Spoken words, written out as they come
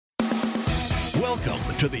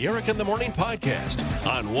Welcome to the Eric in the Morning podcast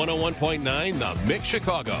on 101.9 The Mix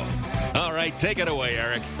Chicago. All right, take it away,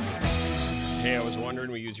 Eric. Hey, I was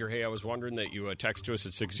wondering, we use your Hey, I was wondering that you text to us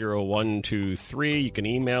at 60123. You can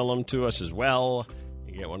email them to us as well.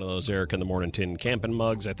 You get one of those Eric in the Morning tin camping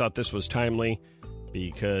mugs. I thought this was timely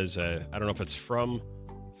because I don't know if it's from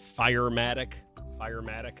Firematic,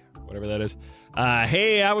 whatever that is.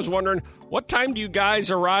 Hey, I was wondering, what time do you guys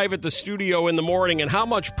arrive at the studio in the morning, and how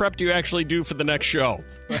much prep do you actually do for the next show?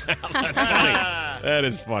 That's funny. That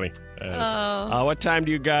is funny. What time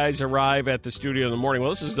do you guys arrive at the studio in the morning?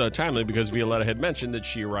 Well, this is timely because Violetta had mentioned that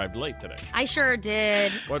she arrived late today. I sure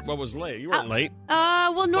did. What was late? You weren't late.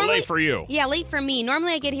 Well, normally late for you. Yeah, late for me.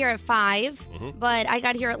 Normally I get here at 5, but I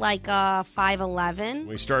got here at like 5:11.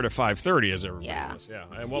 We start at 5:30, as everybody Yeah. knows. Yeah.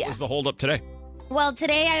 And what was the holdup today? Well,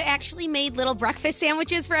 today I actually made little breakfast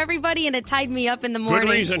sandwiches for everybody, and it tied me up in the morning.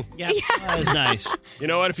 Good reason. Yeah, that was nice. You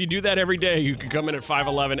know what? If you do that every day, you can come in at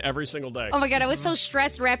 5:11 every single day. Oh my God, I was so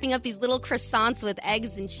stressed wrapping up these little croissants with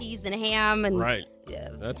eggs and cheese and ham. And Right. Yeah.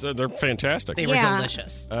 That's they're fantastic. They were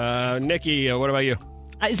delicious. Nikki, what about you?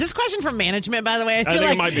 Is this a question from management, by the way? I think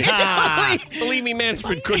like it might be. Believe me,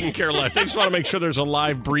 management couldn't care less. They just want to make sure there's a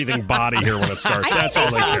live, breathing body here when it starts. I That's think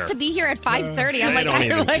all they they tell care. us to be here at 5:30. I'm They don't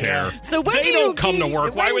even like, care. So when they do don't you come to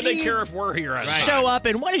work. Why when would do they you care if we're here? At show up,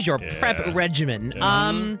 and what is your prep regimen?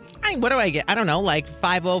 What do I get? I don't know, like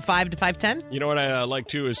 5:05 to 5:10? You know what I like,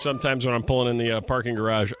 too, is sometimes when I'm pulling in the parking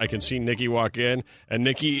garage, I can see Nikki walk in, and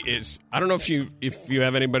Nikki is, I don't know if you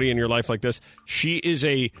have anybody in your life like this, she is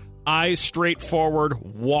a eyes straight forward,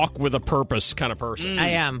 walk with a purpose kind of person. I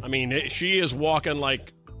am. I mean, she is walking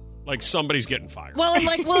like somebody's getting fired. Well, and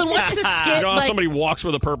what's the skit? You know how somebody walks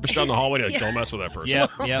with a purpose down the hallway? Like, don't mess with that person.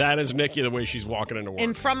 Yep. That is Nikki, the way she's walking into work.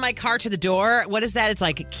 And from my car to the door, what is that? It's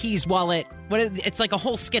like keys, wallet. It's like a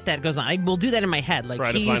whole skit that goes on. I will do that in my head. Like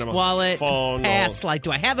Try to keys, find 'em a wallet, phone, pass. Like,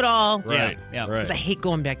 do I have it all? Right. Yeah. Right. Because I hate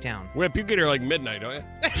going back down. Whip, you get here like midnight, don't you?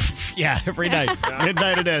 Yeah, every night.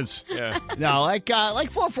 Midnight it is. Yeah. No, like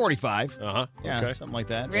 4:45. Uh-huh. Yeah, Okay. something like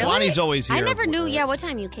that. Really? Swanee's always here. I never knew, what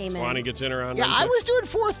time you came in. Swanee gets in around. Yeah, I 9:30. was doing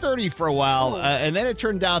 4:30 for a while, and then it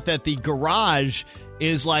turned out that the garage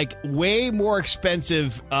is like way more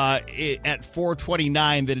expensive at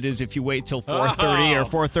 4:29 than it is if you wait till 4:30 or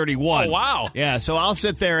 4:31. Oh, wow. Yeah, so I'll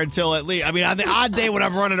sit there until at least. I mean, on the odd day when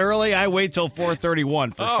I'm running early, I wait till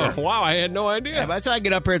 4:31 for Oh, sure. wow. I had no idea. Yeah, by the time I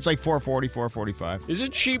get up here, it's like 4:40, 4:45. Is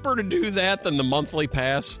it cheaper to do that than the monthly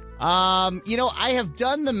pass? I have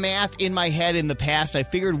done the math in my head in the past. I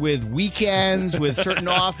figured with weekends, with certain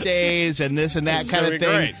off days, and this and that This is kind gonna of be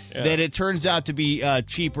thing, great. Yeah. that it turns out to be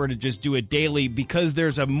cheaper to just do it daily because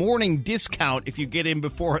there's a morning discount if you get in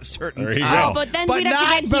before a certain There you time. go. Oh, but then but we'd have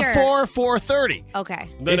not to get here. before 4:30. Okay.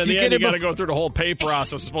 Then If at you the get end, you it got to bef- go through the whole pay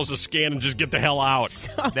process. It's supposed to scan and just get the hell out.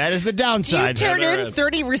 That is the Do you downside. turn there in is.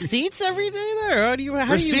 30 receipts every day there? Or how do you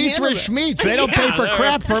Receipts handle with it? Schmeats. They don't pay for Yeah,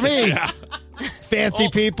 crap for me. Yeah. Fancy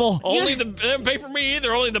people. Only they don't pay for me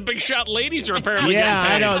either. Only the big shot ladies are apparently Yeah, getting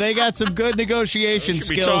I paid. know. They got some good negotiation Should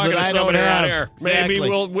be skills talking that to I don't somebody around have. here. Maybe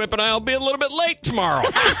Exactly. Whip and I will be a little bit late tomorrow.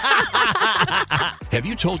 Have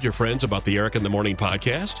you told your friends about the Eric in the Morning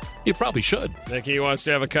podcast? You probably should. Nikki wants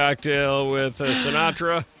to have a cocktail with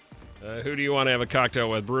Sinatra. Who do you want to have a cocktail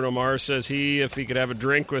with? Bruno Mars says if he could have a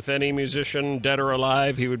drink with any musician, dead or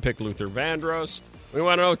alive, he would pick Luther Vandross. We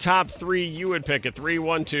want to know top 3 you would pick at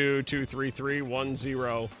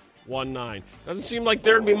 312-233-1019. Doesn't seem like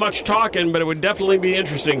there'd be much talking, but it would definitely be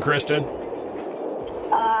interesting, Kristen.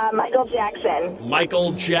 Michael Jackson.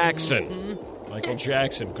 Michael Jackson. Michael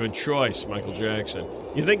Jackson. Good choice, Michael Jackson.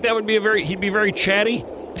 You think that would be he'd be very chatty?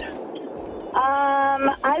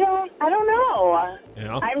 I don't know.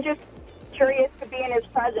 Yeah. I'm just curious to be in his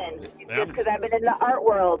presence, Yeah. just because I've been in the art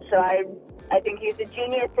world. So I think he's a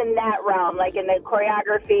genius in that realm, like in the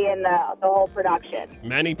choreography and the whole production.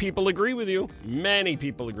 Many people agree with you. Many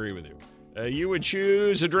people agree with you. You would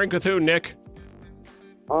choose a drink with who, Nick?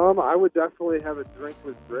 I would definitely have a drink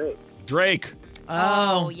with Drake. Drake.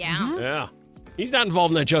 Oh, yeah. Yeah. He's not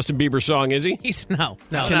involved in that Justin Bieber song, is he? No.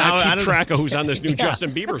 I I cannot keep don't- track of who's on this new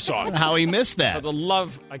Justin Bieber song. How he missed For that. the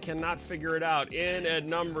love, I cannot figure it out. In at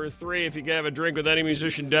number 3, if you could have a drink with any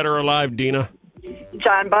musician, dead or alive, Dina.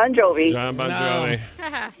 John Bon Jovi. John Bon Jovi.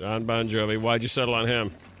 John Bon Jovi. Why'd you settle on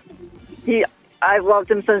him? I've loved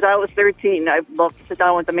him since I was 13. I've loved to sit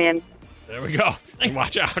down with the man. There we go.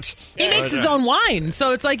 Watch out. He makes his own wine,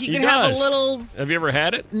 so it's like you He can have does. a little. Have you ever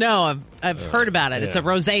had it? No, I've heard about it. It's a yeah.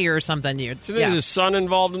 rosé or something. Is his son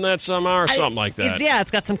involved in that somehow or something like that?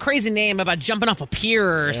 It's got some crazy name about jumping off a pier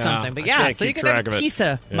or Yeah, something. But I yeah, can't so you keep can have track of a it. piece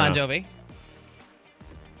of Bon Yeah. Jovi.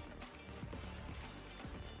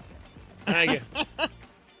 Thank you.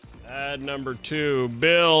 Bad number 2.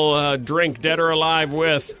 Bill, drink Dead or Alive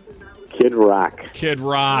with? Kid Rock. Kid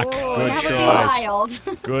Rock. Ooh, Good that would choice. be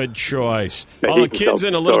wild. Good choice. Maybe All the you can kids tell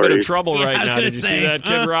in a little bit of stories. trouble Yeah, right I was now. gonna Did you see say, that?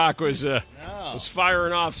 Kid Rock was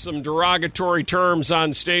firing off some derogatory terms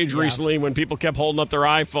on stage recently when people kept holding up their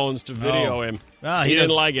iPhones to video him. Oh, he he didn't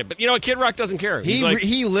does- like it. But, Kid Rock doesn't care.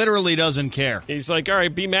 He literally doesn't care. He's like, all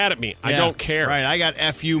right, be mad at me. I Yeah. don't care. Right, I got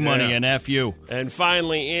FU money Yeah. and FU. And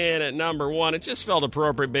finally, in at number 1, it just felt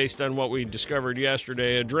appropriate based on what we discovered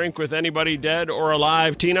yesterday. A drink with anybody dead or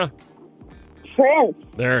alive, Tina? Prince.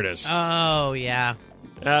 There it is. Oh, yeah.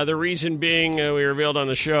 The reason being, we revealed on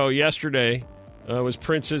the show yesterday, was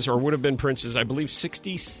Prince's, or would have been Prince's, I believe,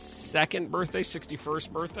 62nd birthday, 61st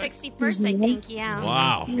birthday? 61st, I think, yeah.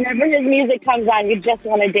 Wow. Whenever his music comes on, you just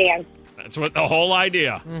want to dance. That's what the whole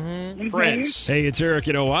idea. Prince. Hey, it's Eric.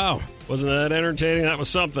 Wow. Wasn't that entertaining? That was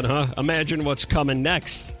something, huh? Imagine what's coming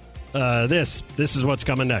next. This is what's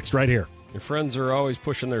coming next, right here. Your friends are always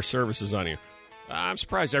pushing their services on you. I'm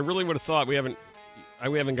surprised. I really would have thought we haven't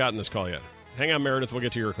gotten this call yet. Hang on, Meredith. We'll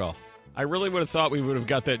get to your call. I really would have thought we would have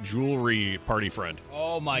got that jewelry party friend.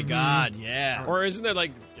 Oh, my God, yeah. Or isn't there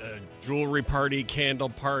like jewelry party, candle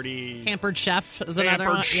party? Pampered Chef is another Pampered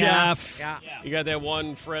one. Chef. Yeah. You got that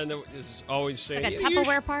one friend that is always saying, Like a "Yeah, you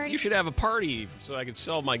Tupperware should- party?" You should have a party so I could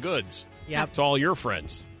sell my goods. Yep. To all your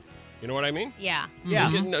friends. You know what I mean? Yeah. Yeah.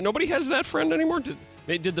 Nobody has that friend anymore?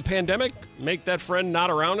 Did the pandemic make that friend not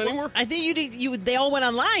around anymore? I think they all went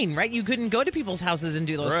online, right? You couldn't go to people's houses and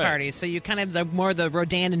do those Right. parties, so you kind of the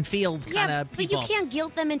Rodan and Fields kind Yeah, of but people. you can't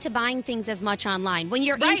guilt them into buying things as much online. When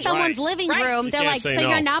you're in Right. someone's Right. living Right. room, You they're can't like, say so no.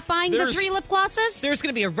 you're not buying There's- the 3 lip glosses? There's going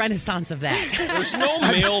to be a renaissance of that. There's no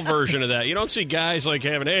male version of that. You don't see guys like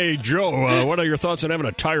having, hey, Joe, what are your thoughts on having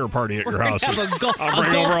a tire party at your We're gonna house? have a go- I'll a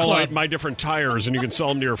bring golf over all club. my different tires and you can sell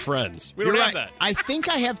them to your friends. We You're don't right. have that. I think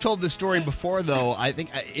I have told this story before, though. I think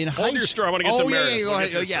in high Hold your story. I wanna get to Oh, yeah, Meredith. yeah, We'll go get ahead.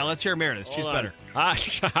 to your Yeah, story. let's hear Meredith. She's Hold on. better.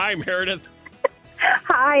 Hi, Meredith.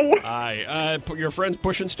 Hi. Hi. Your friends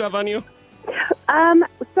pushing stuff on you?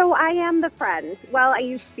 So I am the friend. Well, I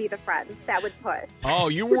used to be the friend that would push. Oh,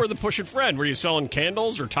 you were the pushing friend. Were you selling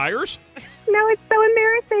candles or tires? No, it's so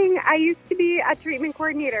embarrassing. I used to be a treatment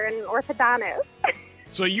coordinator and an orthodontist.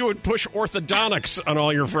 So you would push orthodontics on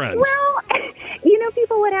all your friends. Well,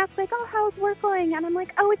 people would ask, like, oh, how's work going? And I'm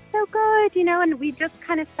like, oh, it's so good, and we just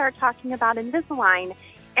kind of start talking about Invisalign.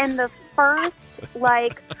 And the first,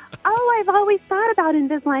 oh, I've always thought about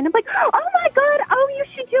Invisalign. I'm like, oh, my God, oh, you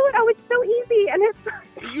should do it. Oh, it's so easy. And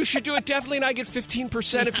it's You should do it definitely, and I get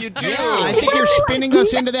 15% if you do. Yeah, I think you're spinning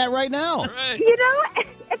us into that right now. Right.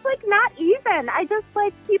 it's like not even. I just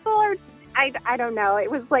people are. I don't know. It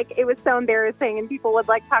was so embarrassing, and people would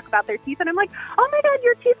talk about their teeth, and I'm like, oh my God,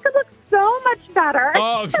 your teeth could look so much better.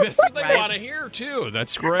 Oh, that's what they Right. want to hear, too.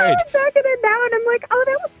 That's I great. was backing it down, and I'm like, oh,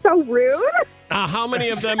 that was so rude. How many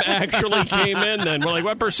of them actually came in then? Well,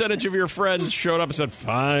 what percentage of your friends showed up and said,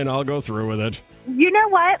 fine, I'll go through with it? You know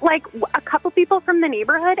what? A couple people from the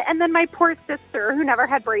neighborhood, and then my poor sister who never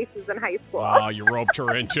had braces in high school. Oh, you roped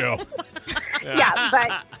her in, too. Yeah,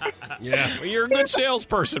 but Yeah. Well, you're a good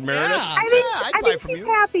salesperson, Meredith. Yeah. I I'd buy think from she's you.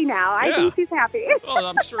 happy now. I Yeah. think she's happy. Oh,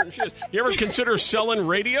 I'm certain she is. You ever consider selling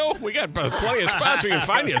radio? We got plenty of spots. We can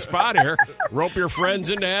find you a spot here. Rope your friends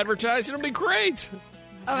into advertising. It'll be great.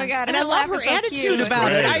 Oh, my God. And I love her attitude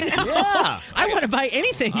about it. I know. Yeah. I want to buy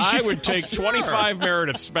anything. I She's would so take sure. 25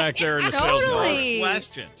 Merediths back there in the sales bar. Totally.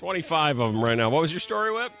 Question. 25 of them right now. What was your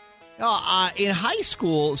story, Whip? In high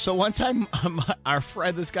school, so one time our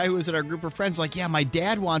friend, this guy who was in our group of friends, like, yeah, my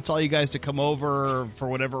dad wants all you guys to come over for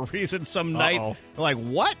whatever reason some night. We're like,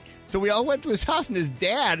 what? So we all went to his house, and his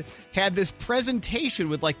dad had this presentation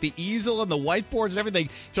with the easel and the whiteboards and everything.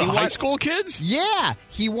 To He high wa- school kids? Yeah,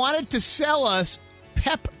 he wanted to sell us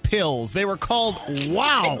pep pills. They were called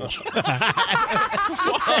Wow.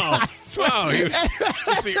 Wow. Wow. It was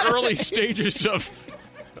just the early stages of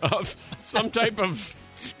some type of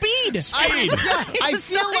Speed. I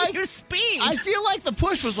feel like your speed. I feel like the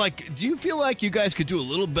push was do you feel like you guys could do a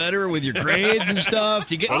little better with your grades and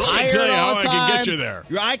stuff? You get Well, let me tired tell you all how the I time. can get you there.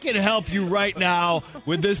 I can help you right now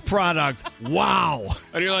with this product. Wow.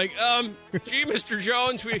 And you're like, gee, Mr.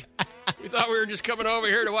 Jones, we thought we were just coming over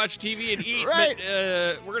here to watch TV and eat, Right.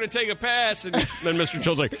 but we're going to take a pass. And then Mr.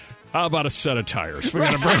 Jones like, how about a set of tires? We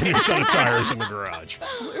got a brand new set of tires in the garage.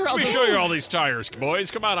 Let me show you all these tires,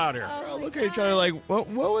 boys. Come on out here. We're all looking at each other like, what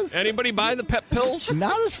was... Anybody buy the pep pills?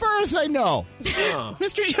 Not as far as I know.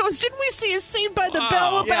 Mr. Jones, didn't we see a Saved by the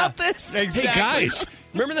Bell about Yeah. this? Exactly. Hey, guys,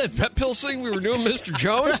 remember that pep pill thing we were doing, Mr.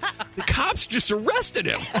 Jones? The cops just arrested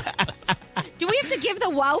him. Do we have to give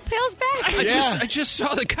the wow pills back? I just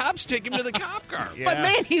saw the cops take him to the cop car. But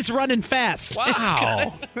man, he's running fast.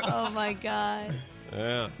 Wow. Oh, my God.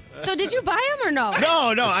 Yeah. So did you buy them or no?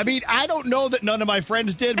 No. I mean, I don't know that none of my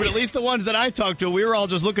friends did, but at least the ones that I talked to, we were all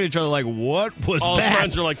just looking at each other like, what was All that? his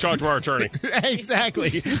friends are like, talk to our attorney.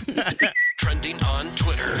 Exactly. Trending on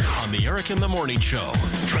Twitter on the Eric in the Morning Show.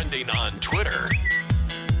 Trending on Twitter.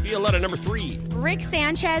 Violetta, number 3. Rick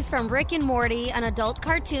Sanchez from Rick and Morty, an adult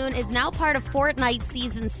cartoon, is now part of Fortnite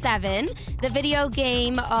Season 7. The video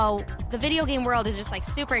game world is just like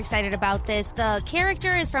super excited about this. The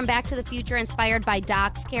character is from Back to the Future, inspired by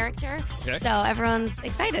Doc's character. Okay. So everyone's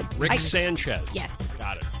excited. Rick Sanchez. Yes.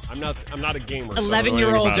 Got it. I'm not a gamer.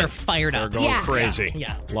 11-year-olds are fired They're up. going Yeah. crazy.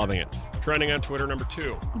 Yeah. Loving it. Trending on Twitter, number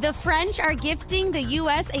 2. The French are gifting the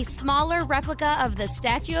U.S. a smaller replica of the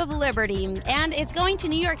Statue of Liberty, and it's going to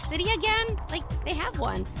New York City again. Like, they have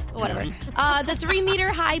one. But whatever. The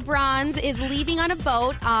 3-meter-high bronze is leaving on a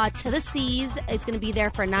boat to the seas. It's going to be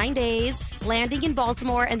there for 9 days, landing in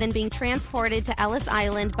Baltimore, and then being transported to Ellis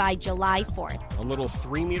Island by July 4th. A little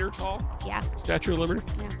 3-meter tall Yeah. Statue of Liberty.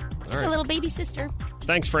 Yeah. It's right. a little baby sister.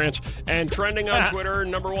 Thanks, France. And trending on Twitter,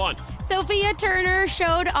 number 1. Sophia Turner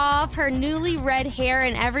showed off her newly red hair,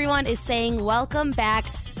 and everyone is saying, welcome back,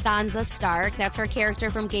 Sansa Stark. That's her character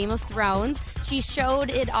from Game of Thrones. She showed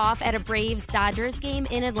it off at a Braves-Dodgers game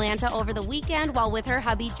in Atlanta over the weekend while with her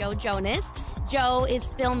hubby, Joe Jonas. Joe is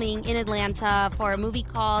filming in Atlanta for a movie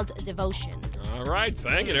called Devotion. All right,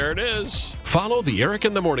 thank you. There it is. Follow the Eric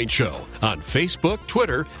in the Morning Show on Facebook,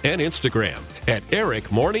 Twitter, and Instagram at Eric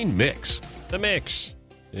Morning Mix. The Mix.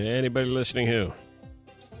 Anybody listening who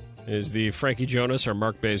is the Frankie Jonas or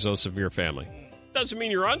Mark Bezos of your family? Doesn't mean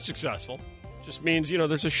you're unsuccessful. Just means,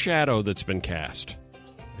 there's a shadow that's been cast.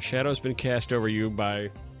 A shadow's been cast over you by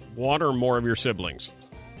one or more of your siblings.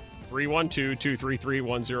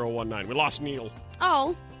 312-233-1019. We lost Neil.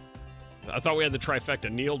 Oh. I thought we had the trifecta,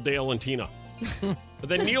 Neil, Dale, and Tina. But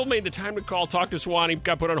then Neil made the time to call, talk to Swanee,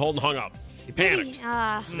 got put on hold and hung up. He panicked.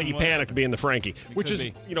 I think he panicked being the Frankie, which is,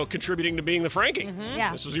 contributing to being the Frankie.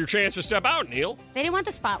 Yeah. This was your chance to step out, Neil. They didn't want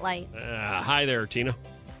the spotlight. Hi there, Tina.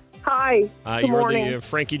 Hi. Good You're morning. the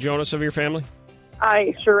Frankie Jonas of your family?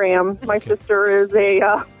 I sure am. My sister is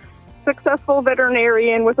a successful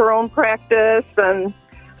veterinarian with her own practice, and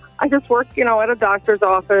I just work, at a doctor's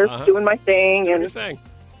office doing my thing Your and thing.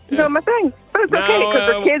 doing my thing. But it's Now, okay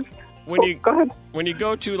because her kids. Go ahead. When you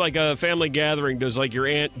go to like a family gathering, does like your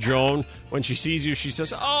Aunt Joan, when she sees you, she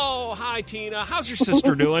says, "Oh, hi Tina, how's your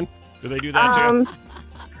sister doing?" Do they do that too?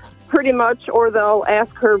 Pretty much, or they'll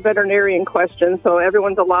ask her veterinarian questions. So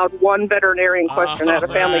everyone's allowed one veterinarian question at a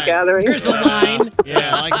family gathering. Here's a line.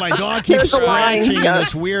 Yeah, like my dog keeps There's a line. scratching in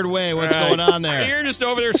this weird way. What's going on there? You're just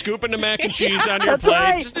over there scooping the mac and cheese on your That's plate,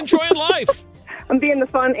 right. just enjoying life. I'm being the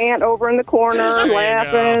fun aunt over in the corner, There you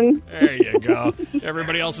laughing. go. There you go.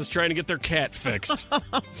 Everybody else is trying to get their cat fixed. Look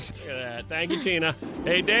at that. Thank you, Tina.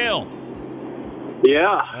 Hey, Dale.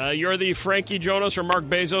 Yeah. You're the Frankie Jonas or Mark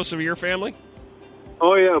Bezos of your family?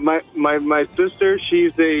 Oh, yeah. My sister,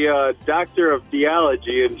 she's a doctor of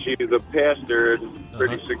theology, and she's a pastor and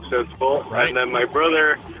pretty successful. Right. And then my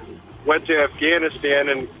brother went to Afghanistan,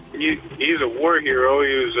 and he's a war hero.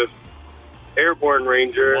 He was an airborne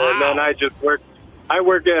ranger, Wow. and then I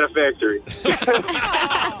worked at a factory.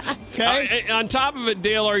 Okay. On top of it,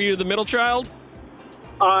 Dale, are you the middle child?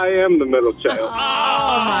 I am the middle child.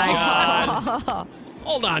 Oh, my God.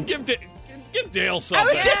 Hold on. Give Dale I something.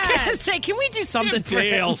 was just going to say, can we do something Give for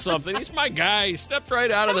him? Dale something. He's my guy. He stepped right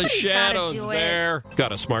out of the Somebody's gotta shadows do it. there.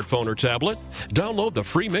 Got a smartphone or tablet? Download the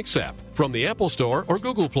free Mix app from the Apple Store or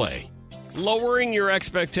Google Play. Lowering your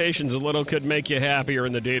expectations a little could make you happier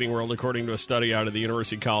in the dating world, according to a study out of the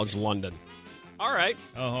University College London. All right.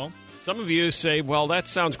 Some of you say, well, that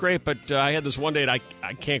sounds great, but I had this one date. I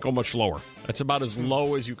can't go much lower. That's about as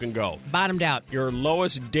low as you can go. Bottomed out. Your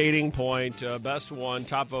lowest dating point, best one,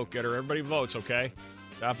 top vote getter. Everybody votes, okay?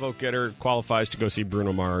 Top vote getter qualifies to go see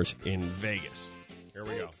Bruno Mars in Vegas. Here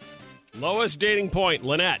we go. Lowest dating point,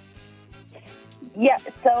 Lynette. Yeah,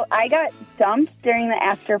 so I got dumped during the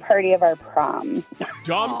after party of our prom.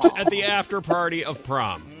 Dumped at the after party of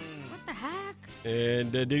prom. What the heck?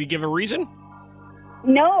 And did he give a reason?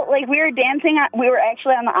 No, like we were dancing. We were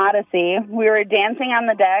actually on the Odyssey. We were dancing on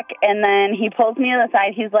the deck, and then he pulls me to the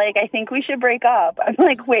side. He's like, "I think we should break up." I'm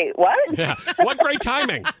like, "Wait, what?" Yeah. What great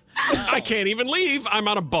timing. I can't even leave. I'm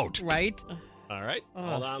on a boat. Right? All right.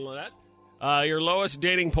 Hold on, Lynette. Your lowest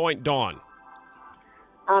dating point, Dawn.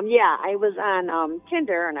 Yeah, I was on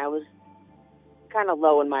Tinder, and I was kind of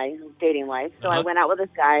low in my dating life. So I went out with this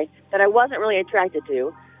guy that I wasn't really attracted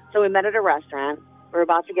to. So we met at a restaurant. We were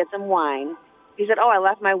about to get some wine. he said, "Oh, I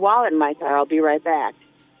left my wallet in my car. I'll be right back."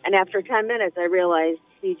 And after 10 minutes, I realized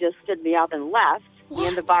he just stood me up and left me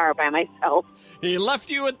in the bar by myself. He left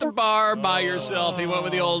you at the bar by yourself. He went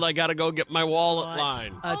with the old, I got to go get my wallet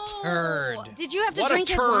line. A turd. Did you have to What drink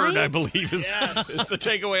a his turd, wine? I believe, is the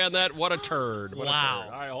takeaway on that. What a turd. What Wow. a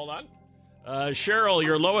turd. All right, hold on. Cheryl,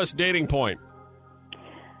 your lowest dating point.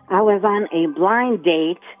 I was on a blind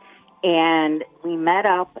date, and we met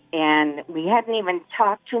up, and we hadn't even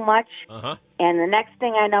talked too much. Uh-huh. And the next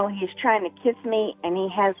thing I know, he's trying to kiss me, and he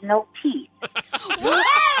has no teeth.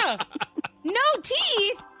 No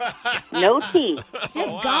teeth. No teeth.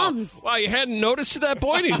 Just gums. Wow, you hadn't noticed at that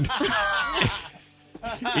point?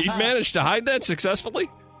 He managed to hide that successfully?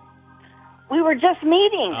 We were just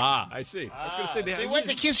meeting. Ah, I see. I was going to say, They went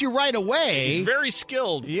to kiss you right away. he's very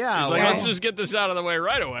skilled. Yeah, He's like, well- let's just get this out of the way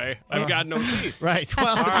right away. I've got no teeth. Right.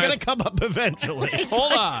 Well, it's right. going to come up eventually.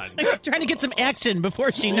 Hold on. Trying to get some action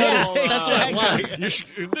before she Yeah, noticed.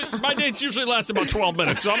 exactly. My dates usually last about 12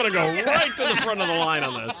 minutes, so I'm going to go right to the front of the line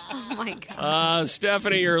on this. Oh, my God.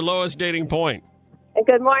 Stephanie, your lowest dating point.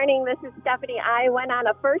 Good morning. This is Stephanie. I went on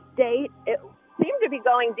a first date. It seemed to be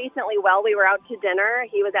going decently well. We were out to dinner.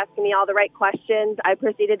 He was asking me all the right questions. I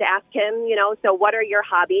proceeded to ask him, so what are your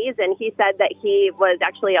hobbies? And he said that he was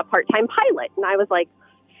actually a part-time pilot. And I was like,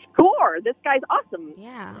 score, this guy's awesome.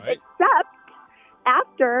 Yeah. Right. Except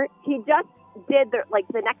after he just did the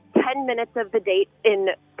next 10 minutes of the date in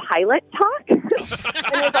pilot talk. And he was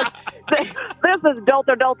like, this is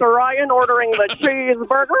Delta Ryan ordering the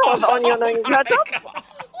cheeseburger with onion and ketchup.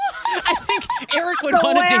 I think Eric would So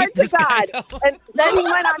want to where date to this guy. God? And then he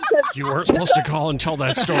went on to You weren't supposed to call and tell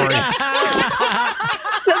that story.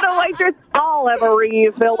 the waitress, I'll have a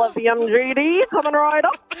refill of the MGD coming right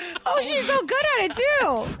up. Oh, she's so good at it,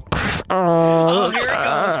 too. Oh, here it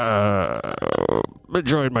goes.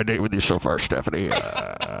 Enjoyed my date with you so far, Stephanie.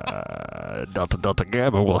 Delta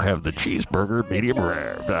Gamma will have the cheeseburger medium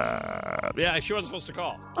rare. Yeah, she wasn't supposed to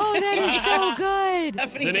call. Oh, that is so good.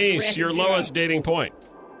 Stephanie Denise, just your ran lowest dating point.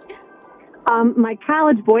 My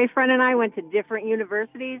college boyfriend and I went to different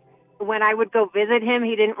universities. When I would go visit him,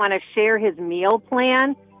 he didn't want to share his meal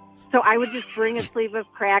plan. So I would just bring a sleeve of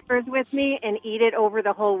crackers with me and eat it over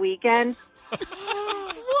the whole weekend.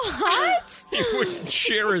 What? He wouldn't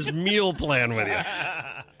share his meal plan with you.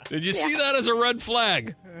 Did you see that as a red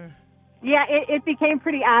flag? Yeah, it became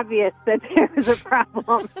pretty obvious that there was a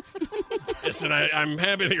problem. Listen, I'm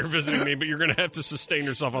happy that you're visiting me, but you're going to have to sustain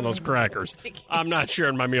yourself on those crackers. I'm not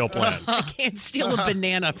sharing my meal plan. I can't steal a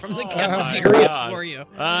banana from the my cafeteria God. for you.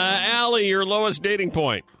 Allie, your lowest dating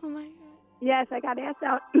point. Oh, my God. Yes, I got asked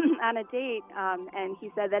out on a date, and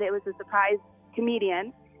he said that it was a surprise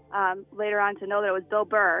comedian. Later on to know that it was Bill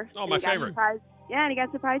Burr. Oh, my favorite. And he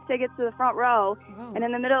got surprise tickets to the front row. Whoa. And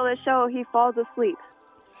in the middle of the show, he falls asleep.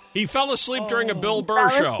 He fell asleep during a Bill Burr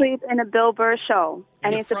Fell show. asleep in a Bill Burr show.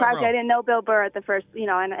 And the he's front surprised row. I didn't know Bill Burr at the first, and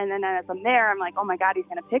then from there, I'm like, oh, my God, he's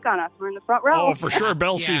going to pick on us. We're in the front row. Oh, for sure.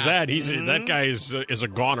 Bill sees that. That guy is a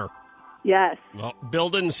goner. Yes. Well, Bill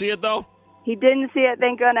didn't see it, though? He didn't see it,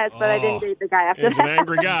 thank goodness, but I Oh. didn't date the guy after He's that. an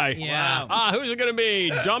angry guy. Yeah. Who's it going to be?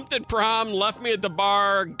 Dumped at prom, left me at the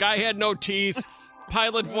bar, guy had no teeth,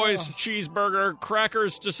 pilot voice, cheeseburger,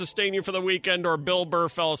 crackers to sustain you for the weekend, or Bill Burr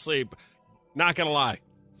fell asleep. Not going to lie.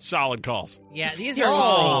 Solid calls. Yeah, these are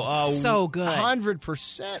all so good.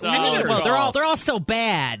 100%. Solid Well, calls. they're all so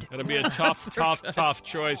bad. Going to be a tough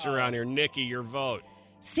choice around here. Nikki, your vote.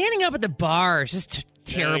 Standing up at the bar is just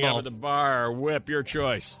terrible. Standing up at the bar, Whip, your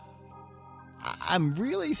choice. I'm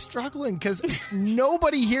really struggling because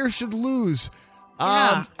nobody here should lose.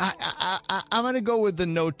 Yeah. I'm going to go with the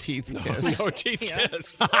no teeth kiss. No teeth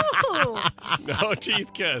kiss. Ooh. No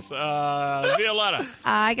teeth kiss. Violetta.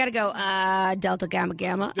 I got to go Delta Gamma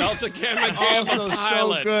Gamma. Delta Gamma Also so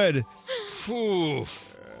pilot. good. Phew.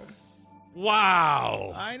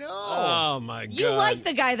 Wow. I know. Oh, my God. You like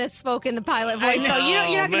the guy that spoke in the pilot voice, though. You're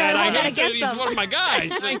not going to hold that against He's him. one of my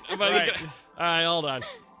guys. Right. All right, hold on.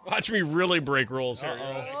 Watch me really break rules here.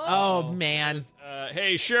 Oh, man.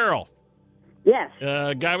 Hey, Cheryl. Yes.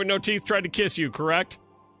 Guy with no teeth tried to kiss you, correct?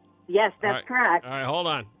 Yes, All that's right. correct. All right, hold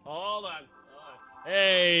on.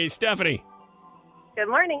 Hey, Stephanie. Good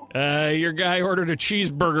morning. Your guy ordered a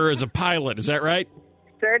cheeseburger as a pilot. Is that right?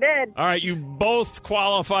 Sure did. All right, you both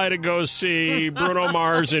qualify to go see Bruno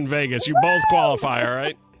Mars in Vegas. You both qualify, all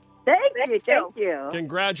right? Thank you.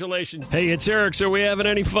 Congratulations. Hey, it's Eric. So we having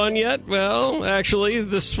any fun yet? Well, actually,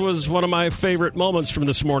 this was one of my favorite moments from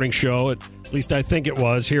this morning show. At least I think it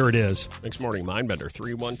was. Here it is. Next morning, Mindbender,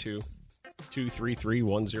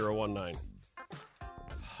 312-233-1019.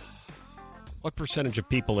 What percentage of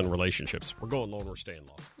people in relationships? We're going low and we're staying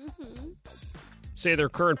low. say their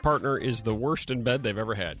current partner is the worst in bed they've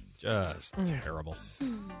ever had. Just terrible.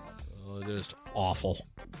 Oh, just awful.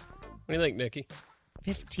 What do you think, Nikki?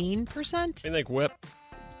 15%? What do you think, Whip?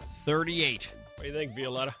 38. What do you think,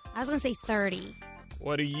 Violetta? I was going to say 30.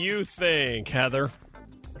 What do you think, Heather?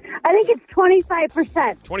 I think it's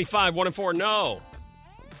 25%. 25, 1 and 4, no.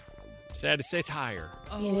 Sad to say it's higher.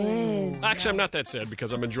 It is. Actually, I'm not that sad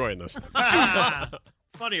because I'm enjoying this.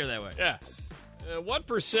 Funnier that way. Yeah. What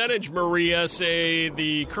percentage, Maria, say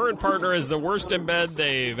the current partner is the worst in bed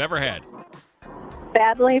they've ever had?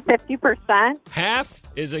 Sadly, 50%. Half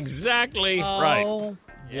is exactly right. Wow.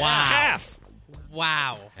 Half.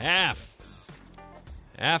 Wow. Half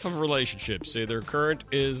of relationships say their current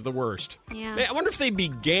is the worst. Yeah. I wonder if they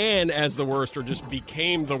began as the worst or just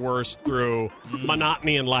became the worst through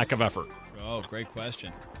monotony and lack of effort. Oh, great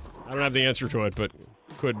question. I don't have the answer to it, but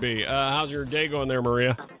could be. How's your day going there,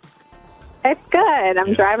 Maria? It's good.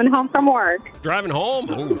 I'm driving home from work. Driving home?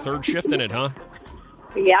 Ooh, third shift in it, huh?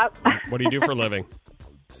 Yep. What do you do for a living?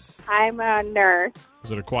 I'm a nurse.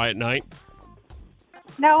 Is it a quiet night?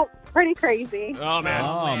 No, pretty crazy. Oh, man.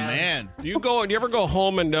 Oh, man. Do you ever go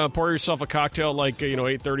home and pour yourself a cocktail like,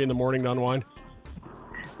 8:30 in the morning to unwind?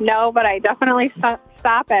 No, but I definitely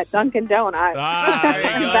stop at Dunkin' Donuts.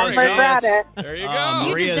 There you go. Never regret it. There you go.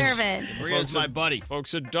 You deserve it. Maria's my buddy.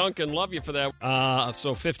 Folks at Dunkin' love you for that.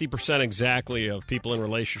 So 50% exactly of people in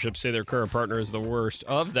relationships say their current partner is the worst.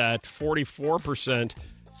 Of that, 44%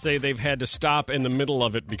 say they've had to stop in the middle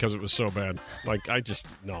of it because it was so bad. Like,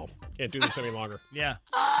 no. Can't do this any longer. Yeah.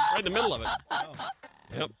 Right in the middle of it. Oh.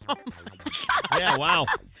 Yep. Yeah, wow.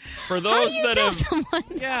 For those How do you that tell have someone?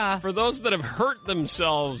 Yeah. For those that have hurt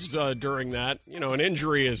themselves during that, an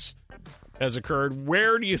injury has occurred.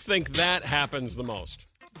 Where do you think that happens the most?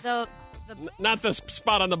 Not the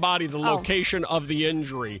spot on the body, the location of the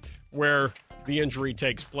injury where the injury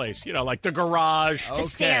takes place. Like the garage, The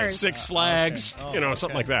stairs. Six Flags,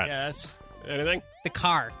 something like that. Yeah, that's... Anything? The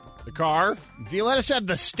car. The car? Violetta said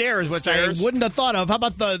the stairs, which Stairs? I wouldn't have thought of. How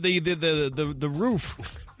about the roof?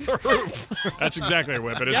 The roof. That's exactly it,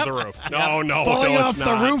 Whip. It is the roof. No, Falling no, off it's the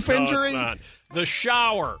not. roof No, injury? it's not. The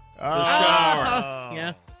shower. The shower.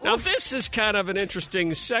 Yeah. Now, this is kind of an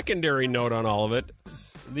interesting secondary note on all of it.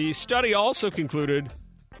 The study also concluded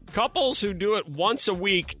couples who do it once a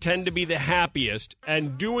week tend to be the happiest,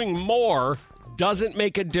 and doing more doesn't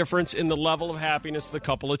make a difference in the level of happiness the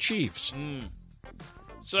couple achieves.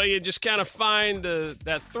 So you just kind of find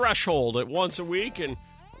that threshold at once a week, and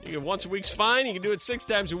once a week's fine. You can do it 6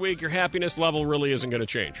 times a week. Your happiness level really isn't going to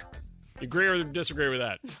change. You agree or disagree with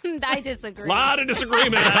that? I disagree. A lot of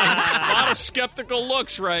disagreement. A lot of skeptical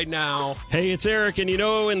looks right now. Hey, it's Eric, and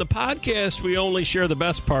in the podcast, we only share the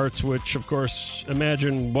best parts, which, of course,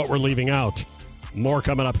 imagine what we're leaving out. More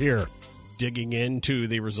coming up here. Digging into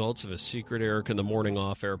the results of a secret Eric in the Morning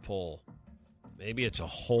off-air poll. Maybe it's a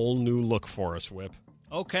whole new look for us, Whip.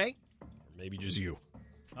 Okay. Maybe just you.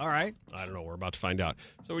 All right. I don't know. We're about to find out.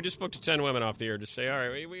 So we just spoke to 10 women off the air to say, all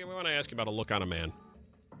right, we want to ask you about a look on a man.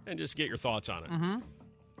 And just get your thoughts on it.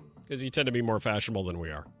 Because you tend to be more fashionable than we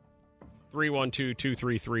are.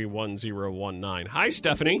 312-233-1019. Hi,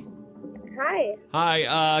 Stephanie. Hi.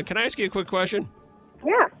 Hi. Can I ask you a quick question?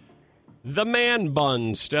 Yeah. The man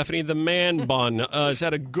bun, Stephanie, the man bun. Is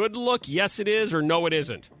that a good look? Yes, it is, or no, it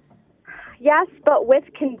isn't? Yes, but with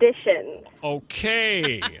conditions.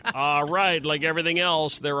 Okay. All right. Like everything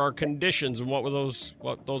else, there are conditions. And what those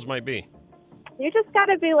might be? You just got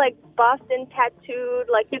to be, buffed and tattooed.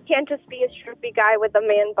 You can't just be a shrimpy guy with a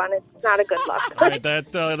man bun. It's not a good look. All right,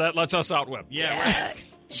 that lets us out, Whip. Yeah, right.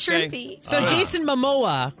 Shrimpy. So Jason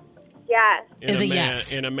Momoa Yes. is a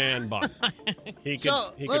yes. In a man bun. He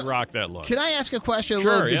could rock that look. Can I ask a question?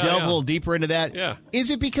 Sure, delve a little deeper into that. Yeah. Is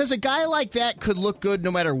it because a guy like that could look good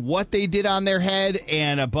no matter what they did on their head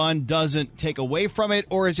and a bun doesn't take away from it,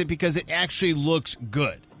 or is it because it actually looks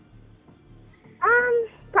good?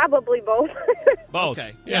 Probably both. Both.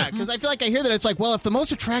 Okay. Yeah, because I feel like I hear that it's like, well, if the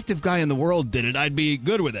most attractive guy in the world did it, I'd be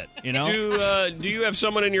good with it, Do you have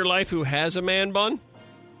someone in your life who has a man bun?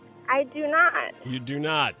 I do not. You do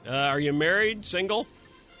not. Are you married, single?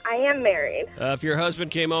 I am married. If your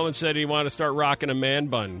husband came home and said he wanted to start rocking a man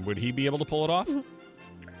bun, would he be able to pull it off?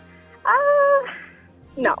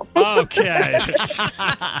 No. Okay.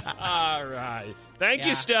 All right. Thank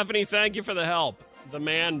you, Stephanie. Thank you for the help. The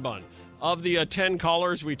man bun. Of the 10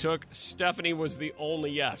 callers we took, Stephanie was the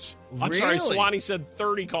only yes. I'm sorry, Really? Swanee said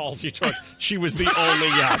 30 calls you took. She was the only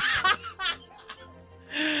yes.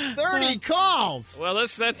 30 calls. Well,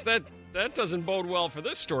 that doesn't bode well for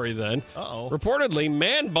this story then. Uh-oh. Reportedly,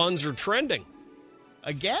 man buns are trending.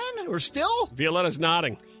 Again? Or still? Violetta's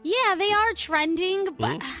nodding. Yeah, they are trending,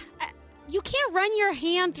 but You can't run your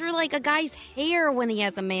hand through like a guy's hair when he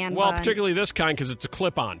has a man Well, bun. particularly this kind because it's a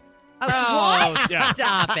clip-on. What? Yeah.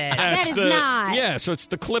 Stop it. That is not. Yeah, so it's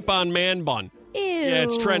the clip-on man bun. Ew. Yeah,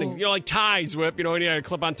 it's trending. You know, like ties, Whip. You know, when you had a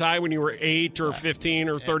clip-on tie when you were 8 or 15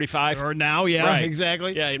 or 35. Or now, yeah, Right.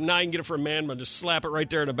 exactly. Yeah, now you can get it for a man bun. Just slap it right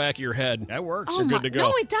there in the back of your head. That works. You're good to go.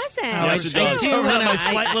 No, it doesn't. Yes, it I does. do wanna- My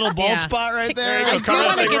slight little bald spot right there. There you I go. do Cover that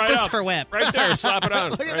want to thing get right this up. for Whip. Right there. Slap it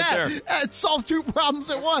on. Look at right that. there. It solved 2 problems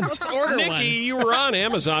at once. Let's order Nikki, one. you were on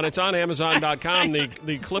Amazon. It's on Amazon.com,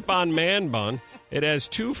 the clip-on man bun. It has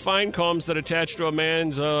 2 fine combs that attach to a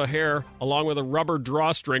man's hair, along with a rubber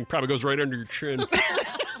drawstring. Probably goes right under your chin.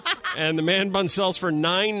 And the man bun sells for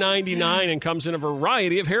 $9.99 and comes in a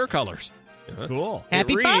variety of hair colors. Cool.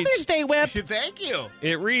 Happy Father's Day, Whip. Thank you.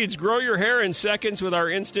 It reads, grow your hair in seconds with our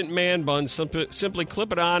instant man bun. Simply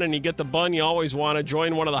clip it on and you get the bun you always wanted.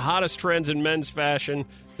 Join one of the hottest trends in men's fashion,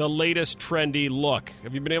 the latest trendy look.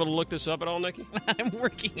 Have you been able to look this up at all, Nikki? I'm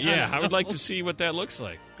working on Yeah, it. I would like to see what that looks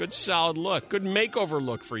like. Good, solid look. Good makeover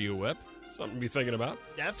look for you, Whip. Something to be thinking about.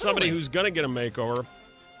 Definitely. Somebody who's going to get a makeover.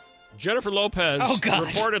 Jennifer Lopez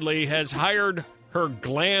reportedly has hired her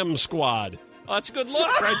glam squad. Oh, that's a good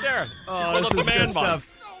look right there. Oh, Pull this up is the man good bun.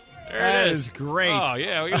 stuff. There That it is great. Oh,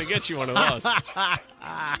 yeah, we're going to get you one of those. Ew.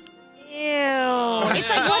 It's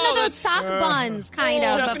like one of those sock buns, kind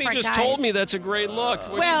of. Stephanie but for just guys. told me that's a great look.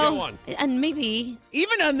 We Well, should get one. And maybe.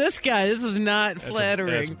 Even on this guy, this is not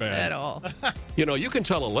flattering that's bad. at all. You know, you can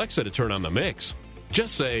tell Alexa to turn on the mix.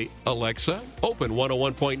 Just say, Alexa, open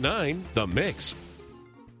 101.9 The Mix.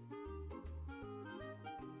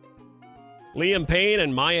 Liam Payne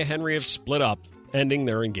and Maya Henry have split up, ending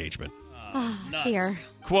their engagement. Oh, dear.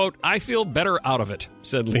 Quote, I feel better out of it,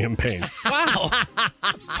 said Liam Payne. Wow.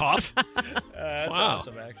 That's tough. That's Wow.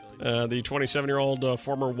 awesome, actually. The 27-year-old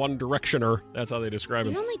former One Directioner, that's how they describe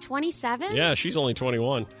He's him. only 27? Yeah, she's only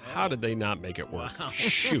 21. How did they not make it work?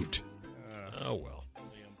 Shoot. Oh, well.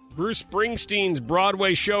 Bruce Springsteen's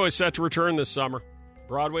Broadway show is set to return this summer.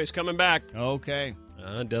 Broadway's coming back. Okay.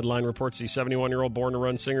 Deadline reports the 71-year-old Born to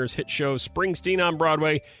Run singer's hit show Springsteen on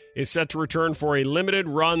Broadway is set to return for a limited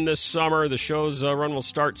run this summer. The show's run will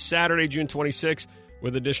start Saturday, June 26th,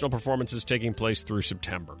 with additional performances taking place through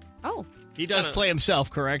September. Oh. He does play himself,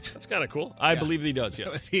 correct? That's kind of cool. I believe he does,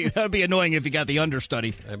 yes. That would be annoying if he got the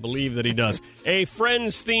understudy. I believe that he does. A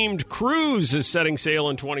Friends-themed cruise is setting sail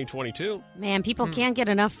in 2022. Man, people can't get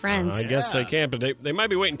enough friends. I guess they can't, but they might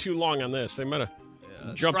be waiting too long on this. They might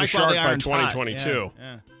have jumped the strike while shark the by iron's hot. 2022.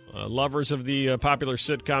 Yeah. Lovers of the popular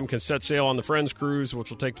sitcom can set sail on the Friends cruise, which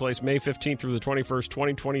will take place May 15th through the 21st,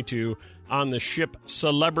 2022, on the ship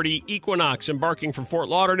Celebrity Equinox, embarking from Fort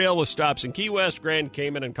Lauderdale with stops in Key West, Grand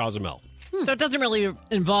Cayman, and Cozumel. So it doesn't really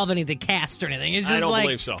involve any of the cast or anything. It's just I don't like,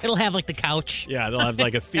 believe so. It'll have like the couch. Yeah, they'll have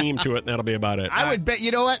like a theme to it, and that'll be about it. I would bet.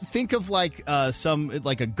 You know what? Think of like some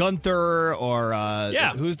like a Gunther or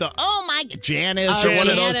who's the Janice Oh, or one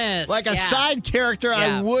of Janice, those like a yeah. side character. I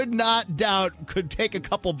Yeah. would not doubt could take a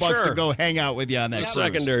couple bucks Sure. to go hang out with you on that cruise.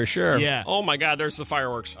 Secondary, sure. Yeah. Oh, my God, there's the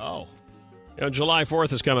fireworks. Oh. You know, July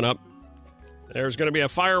 4th is coming up. There's going to be a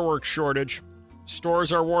fireworks shortage.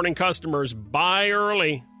 Stores are warning customers, buy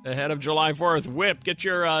early ahead of July 4th. Whip, get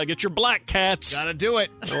your black cats. Gotta do it.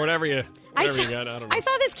 Or whatever you I got. I don't know.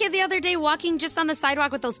 saw this kid the other day walking just on the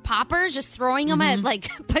sidewalk with those poppers, just throwing them at like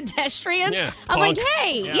pedestrians. Yeah, I'm punk. like,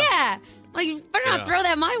 hey, yeah. Well, you better not Yeah. throw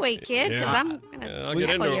that my way, kid, because Yeah. I'm going I'll to get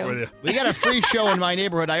tackle into you. it with you. We got a free show in my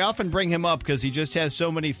neighborhood. I often bring him up because he just has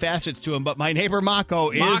so many facets to him. But my neighbor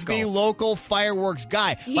Mako is Mako. the local fireworks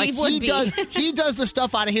guy. He would be. He does the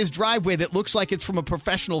stuff out of his driveway that looks like it's from a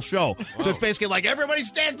professional show. So it's basically like everybody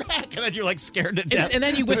stand back, and then you're like scared to death. And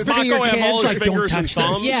then you whisper Mako to your have kids, all his like, don't fingers and touch this.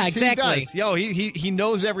 thumbs? Yeah, He exactly. He does. Yo, he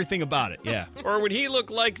knows everything about it. Yeah. Or would he look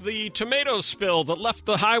like the tomato spill that left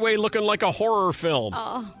the highway looking like a horror film?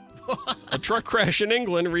 Oh. A truck crash in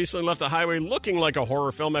England recently left a highway looking like a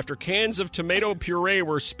horror film after cans of tomato puree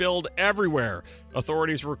were spilled everywhere.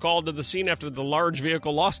 Authorities were called to the scene after the large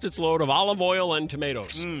vehicle lost its load of olive oil and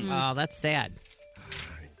tomatoes. Oh, that's sad.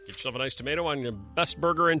 Get yourself a nice tomato on your best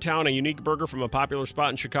burger in town. A unique burger from a popular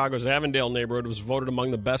spot in Chicago's Avondale neighborhood was voted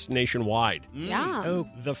among the best nationwide. Yeah. Oh,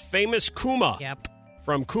 The famous Kuma yep.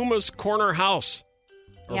 from Kuma's Corner House.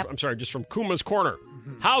 Or, Yep. I'm sorry, just from Kuma's Corner.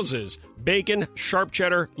 Houses bacon, sharp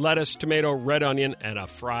cheddar, lettuce, tomato, red onion, and a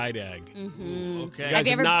fried egg. Okay. You guys Have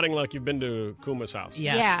you are ever- nodding like you've been to Kuma's house.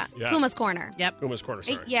 Yes. Yeah. Yes. Kuma's Corner. Yep. Kuma's Corner,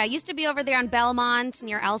 sorry. Yeah, it used to be over there on Belmont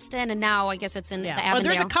near Elston, and now I guess it's in the Yeah. Avondale. Well,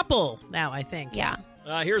 there's a couple now, I think. Yeah.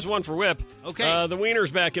 Here's one for Whip. Okay. The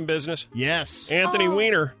Wiener's back in business. Yes. Anthony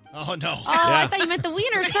Weiner. Oh, no. Oh, I thought you meant the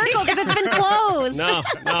Wiener Circle because it's been closed.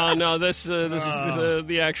 No. This is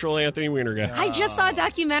the actual Anthony Weiner guy. I just saw a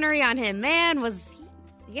documentary on him. Man,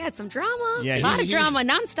 he had some drama. Yeah, a lot of drama,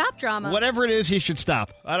 nonstop drama. Whatever it is, he should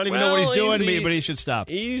stop. I don't even know what he's doing, but he should stop.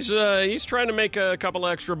 He's trying to make a couple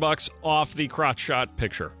extra bucks off the crotch shot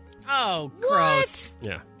picture. Oh, gross.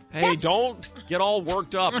 Yeah. Hey, don't get all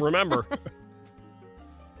worked up. Remember,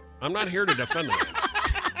 I'm not here to defend the man.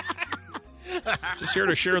 Just here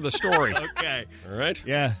to share the story. Okay. All right?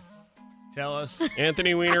 Yeah. Tell us.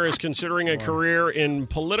 Anthony Weiner is considering a career in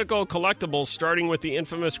political collectibles, starting with the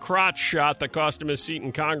infamous crotch shot that cost him his seat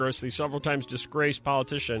in Congress. The several times disgraced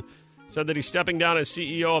politician said that he's stepping down as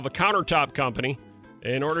CEO of a countertop company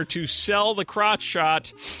in order to sell the crotch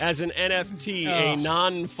shot as an NFT, a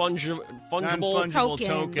non-fungible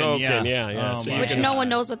token. Yeah. Oh, So Which no one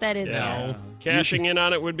knows what that is Yeah. yet. Cashing in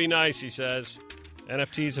on it would be nice, he says.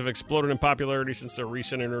 NFTs have exploded in popularity since their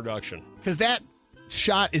recent introduction. Because that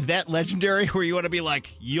shot is that legendary where you want to be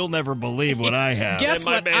like, you'll never believe what I have. Guess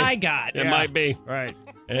what I got? It might be. Right.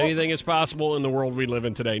 Anything is possible in the world we live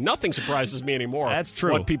in today. Nothing surprises me anymore. That's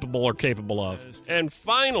true. What people are capable of. And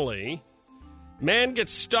finally, man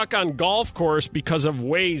gets stuck on golf course because of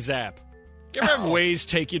Waze app. You ever have Waze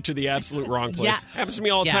take you to the absolute wrong place? Yeah. Happens to me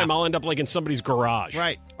all the time. I'll end up like in somebody's garage.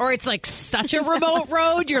 Right. Or it's like such a remote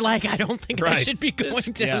road, you're like, I don't think I should be going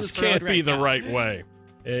down This this road can't be right the now. right way.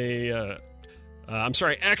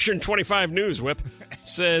 Action 25 News Whip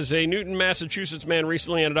says a Newton, Massachusetts man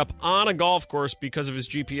recently ended up on a golf course because of his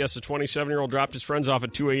GPS. A 27-year-old dropped his friends off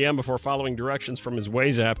at 2 a.m. before following directions from his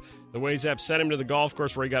Waze app. The Waze app sent him to the golf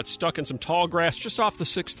course where he got stuck in some tall grass just off the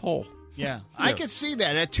 6th hole. Yeah. I could see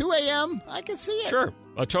that. At 2 a.m., I could see it. Sure.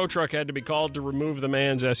 A tow truck had to be called to remove the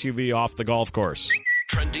man's SUV off the golf course.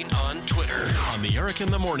 Trending on Twitter on the Eric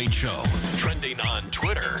in the Morning Show. Trending on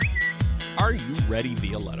Twitter. Are you ready,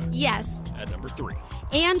 Violetta? Yes. At number 3.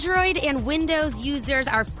 Android and Windows users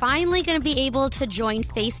are finally going to be able to join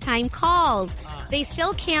FaceTime calls. They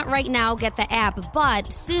still can't right now get the app, but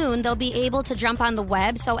soon they'll be able to jump on the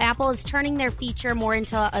web. So Apple is turning their feature more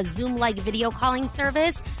into a Zoom-like video calling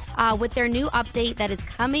service with their new update that is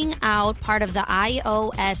coming out, part of the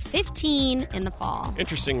iOS 15 in the fall.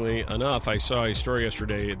 Interestingly enough, I saw a story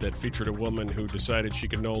yesterday that featured a woman who decided she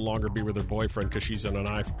could no longer be with her boyfriend because she's an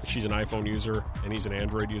iPhone user and he's an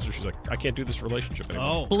Android user. She's like, I can't do this relationship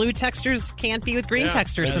anymore. Blue texters can't be with green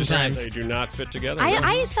texters sometimes. They do not fit together.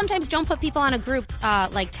 I sometimes don't put people on a group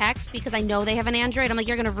like text because I know they have an Android. I'm like,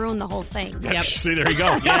 you're going to ruin the whole thing. Yep. See, there you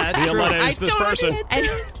go. Yeah, that's true. Violetta is this person. And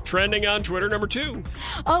Trending on Twitter, number 2.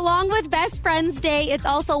 along with Best Friends Day, it's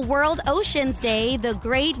also World Oceans Day. The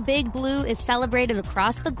Great Big Blue is celebrated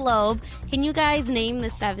across the globe. Can you guys name the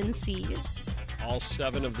 7 seas? All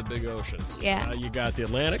 7 of the big oceans. Yeah. You got the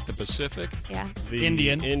Atlantic, the Pacific, Yeah. the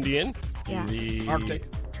Indian, the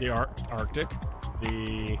Arctic, the Arctic,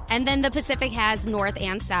 the And then the Pacific has North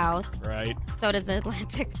and South. right. So does the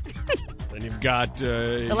Atlantic. Then you've got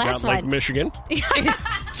last Lake one. Michigan,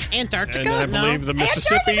 Antarctica? and I No. believe the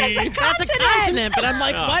Mississippi. Antarctica's That's a continent, but I'm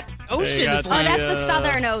like, Oh. what ocean got is the- Oh, that? that's the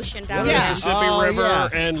Southern Ocean down The there. Mississippi Oh, River yeah.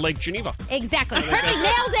 and Lake Geneva. Exactly. Perfect.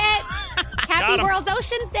 Nailed it. Happy 'em. World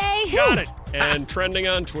Oceans Day. Got it. And trending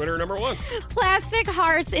on Twitter, number 1. Plastic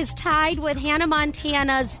Hearts is tied with Hannah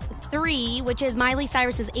Montana's 3, which is Miley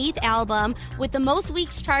Cyrus's 8th album, with the most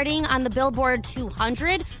weeks charting on the Billboard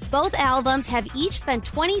 200. Both albums have each spent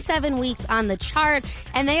 27 weeks on the chart,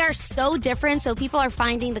 and they are so different, so people are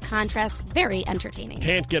finding the contrast very entertaining.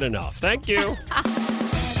 Can't get enough. Thank you.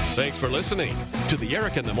 Thanks for listening to the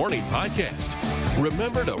Eric in the Morning podcast.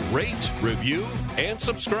 Remember to rate, review, and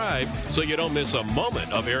subscribe so you don't miss a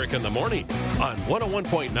moment of Eric in the Morning on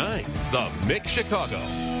 101.9 The Mix Chicago.